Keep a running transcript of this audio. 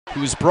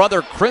whose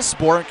brother Chris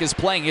Bork is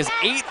playing his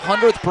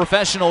 800th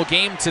professional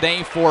game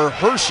today for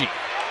Hershey.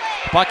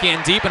 Puck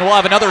in deep, and we'll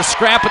have another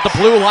scrap at the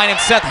blue line, and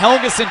Seth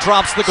Helgeson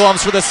drops the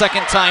gloves for the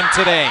second time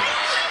today.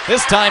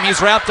 This time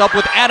he's wrapped up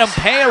with Adam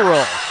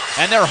Payerl,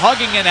 and they're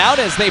hugging it out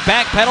as they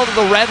backpedal to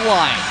the red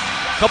line.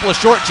 A couple of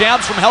short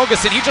jabs from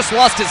Helgeson. He just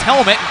lost his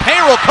helmet, and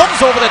Payerl comes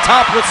over the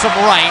top with some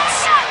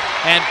rights.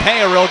 And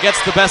Payerl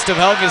gets the best of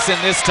Helgeson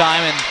this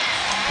time and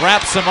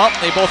wraps him up.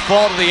 They both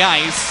fall to the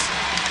ice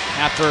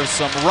after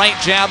some right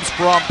jabs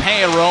from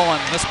Payerl,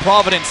 and this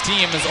Providence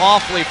team is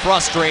awfully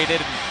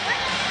frustrated.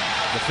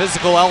 The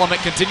physical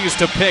element continues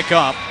to pick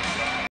up.